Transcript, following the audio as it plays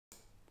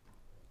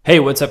Hey,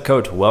 what's up,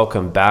 coach?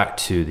 Welcome back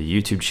to the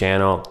YouTube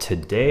channel.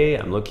 Today,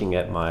 I'm looking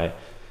at my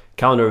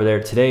calendar over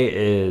there. Today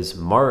is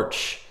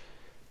March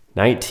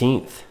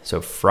 19th.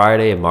 So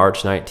Friday,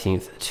 March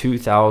 19th,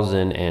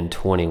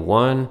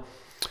 2021.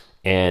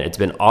 And it's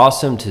been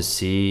awesome to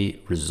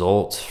see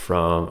results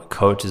from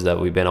coaches that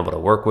we've been able to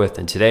work with.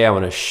 And today I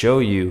want to show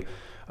you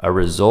a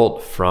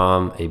result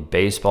from a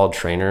baseball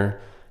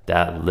trainer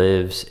that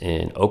lives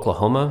in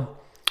Oklahoma.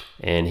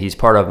 And he's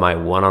part of my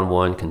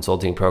one-on-one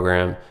consulting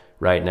program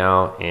right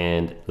now,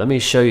 and let me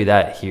show you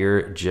that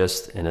here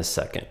just in a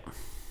second.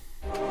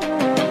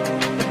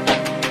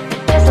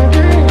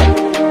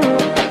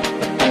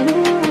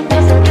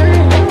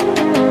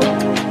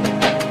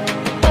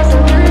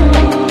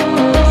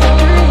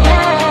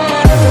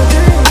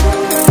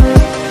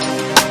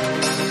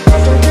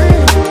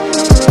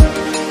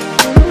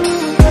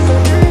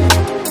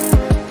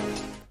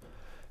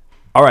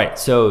 All right,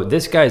 so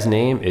this guy's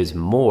name is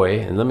Moy,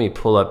 and let me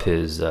pull up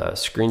his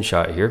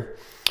screenshot here.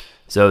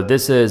 So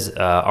this is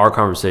our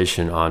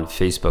conversation on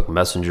Facebook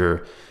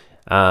Messenger.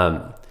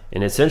 And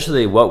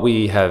essentially what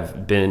we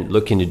have been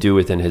looking to do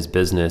within his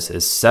business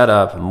is set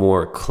up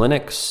more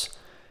clinics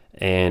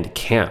and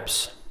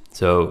camps.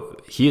 So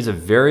he is a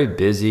very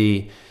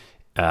busy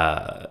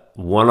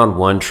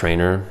one-on-one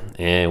trainer,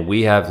 and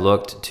we have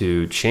looked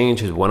to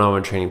change his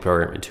one-on-one training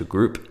program into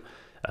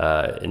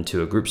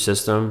a group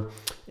system.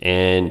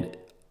 And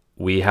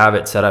we have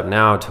it set up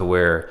now to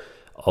where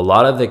a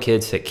lot of the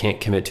kids that can't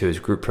commit to his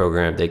group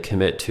program, they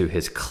commit to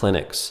his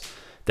clinics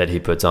that he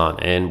puts on.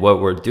 And what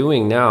we're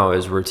doing now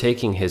is we're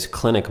taking his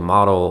clinic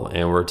model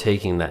and we're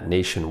taking that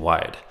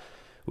nationwide,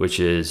 which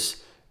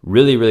is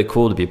really, really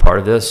cool to be part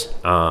of this.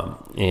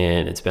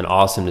 And it's been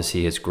awesome to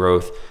see his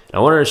growth. And I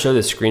wanted to show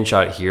this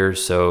screenshot here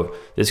so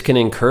this can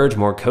encourage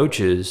more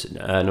coaches,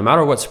 no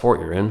matter what sport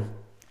you're in,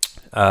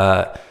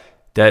 that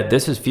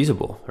this is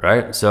feasible,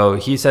 right? So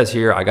he says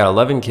here, I got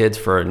 11 kids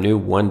for a new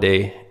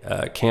one-day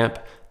camp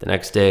the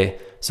next day.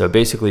 So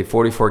basically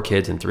 44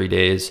 kids in 3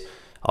 days.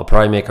 I'll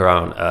probably make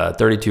around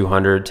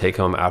 3,200 take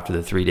home after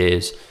the 3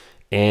 days.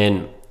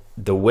 And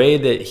the way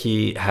that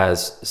he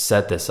has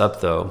set this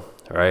up though,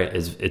 right,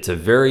 is it's a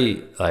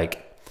very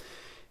like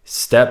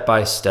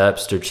step-by-step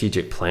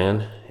strategic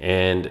plan.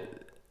 And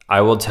I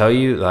will tell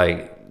you,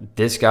 like,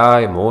 this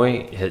guy,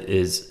 Moy,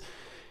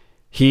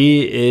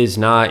 he is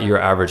not your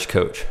average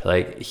coach.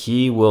 Like,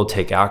 he will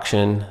take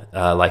action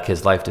like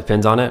his life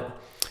depends on it.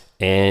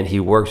 And he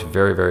works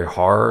very, very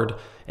hard,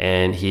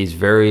 and he's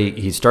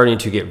starting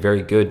to get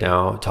very good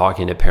now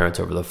talking to parents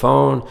over the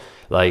phone,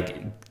 like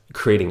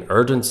creating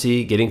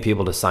urgency, getting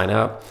people to sign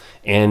up.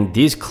 And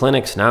these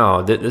clinics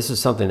now, this is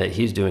something that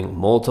he's doing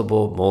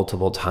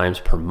multiple times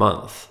per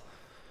month.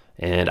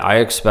 And I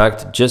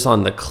expect just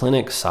on the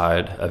clinic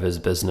side of his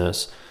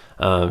business,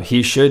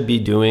 he should be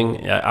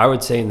doing, I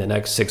would say in the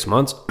next 6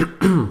 months,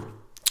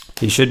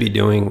 he should be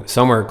doing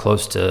somewhere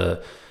close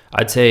to,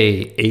 I'd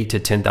say $8,000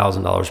 to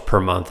 $10,000 per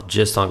month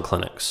just on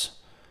clinics,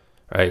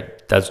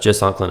 right? That's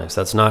just on clinics.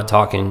 That's not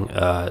talking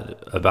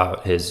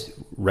about his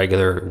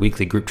regular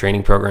weekly group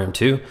training program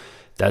too.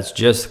 That's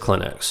just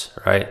clinics,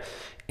 right?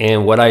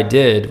 And what I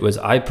did was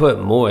I put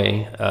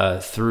Moy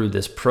through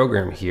this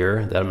program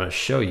here that I'm going to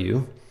show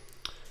you.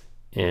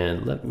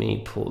 And let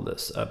me pull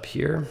this up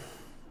here.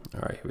 All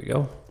right, here we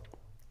go.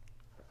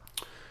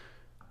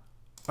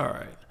 All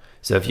right.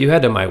 So if you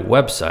head to my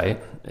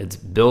website, it's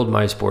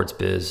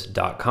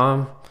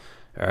buildmysportsbiz.com.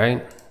 All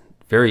right,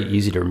 very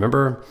easy to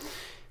remember.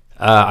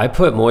 I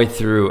put Moy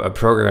through a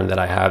program that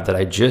I have that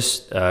I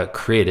just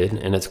created,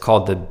 and it's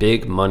called the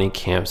Big Money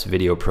Camps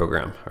video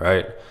program,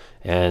 right?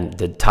 And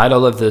the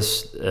title of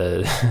this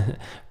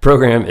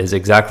program is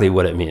exactly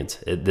what it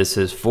means. This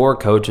is for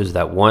coaches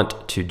that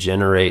want to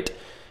generate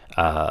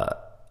a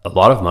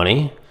lot of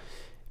money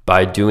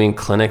by doing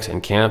clinics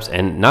and camps,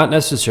 and not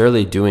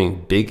necessarily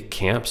doing big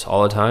camps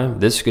all the time.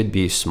 This could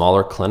be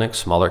smaller clinics,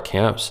 smaller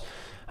camps.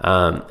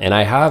 And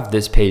I have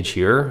this page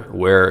here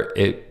where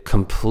it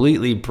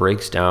completely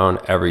breaks down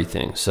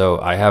everything. So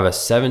I have a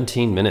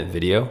 17-minute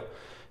video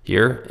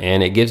here,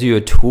 and it gives you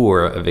a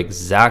tour of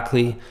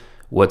exactly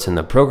what's in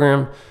the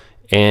program.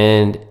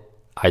 And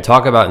I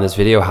talk about in this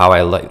video how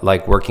I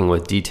like working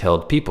with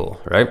detailed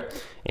people, right?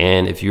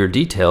 And if you're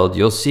detailed,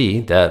 you'll see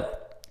that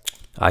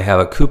I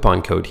have a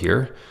coupon code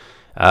here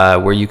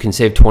where you can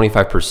save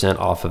 25%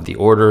 off of the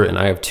order. And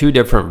I have two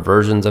different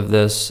versions of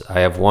this. I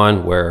have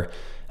one where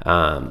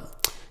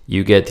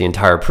you get the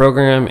entire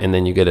program and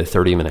then you get a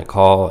 30-minute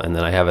call. And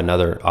then I have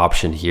another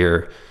option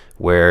here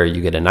where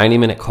you get a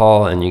 90-minute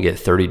call and you get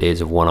 30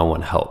 days of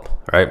one-on-one help,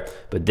 right?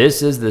 But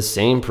this is the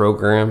same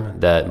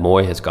program that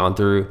Moy has gone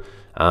through.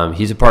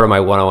 He's a part of my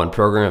one-on-one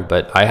program,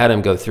 but I had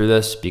him go through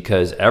this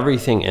because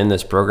everything in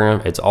this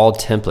program, it's all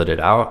templated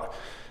out.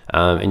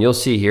 And you'll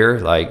see here,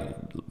 like,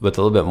 with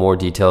a little bit more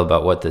detail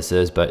about what this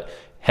is, but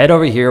head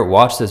over here,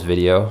 watch this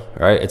video,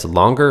 right? It's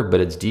longer, but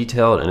it's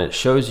detailed, and it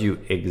shows you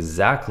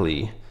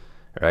exactly,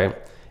 right?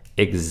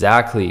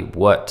 Exactly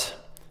what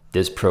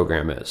this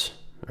program is,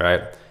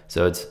 right?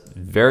 So it's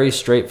very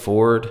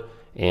straightforward.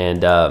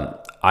 And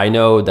I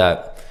know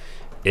that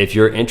if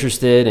you're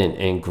interested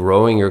in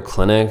growing your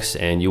clinics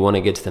and you want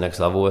to get to the next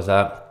level with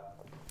that,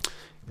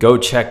 go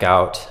check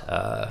out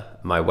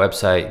my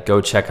website.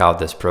 Go check out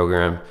this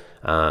program.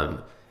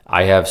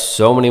 I have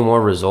so many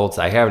more results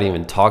I haven't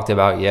even talked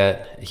about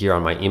yet here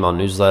on my email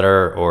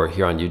newsletter or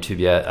here on YouTube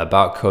yet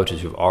about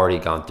coaches who've already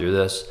gone through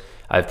this.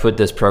 I've put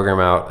this program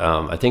out,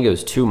 I think it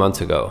was 2 months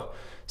ago.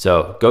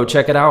 So go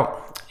check it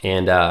out.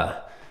 And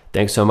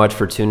thanks so much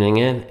for tuning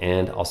in,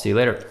 and I'll see you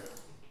later.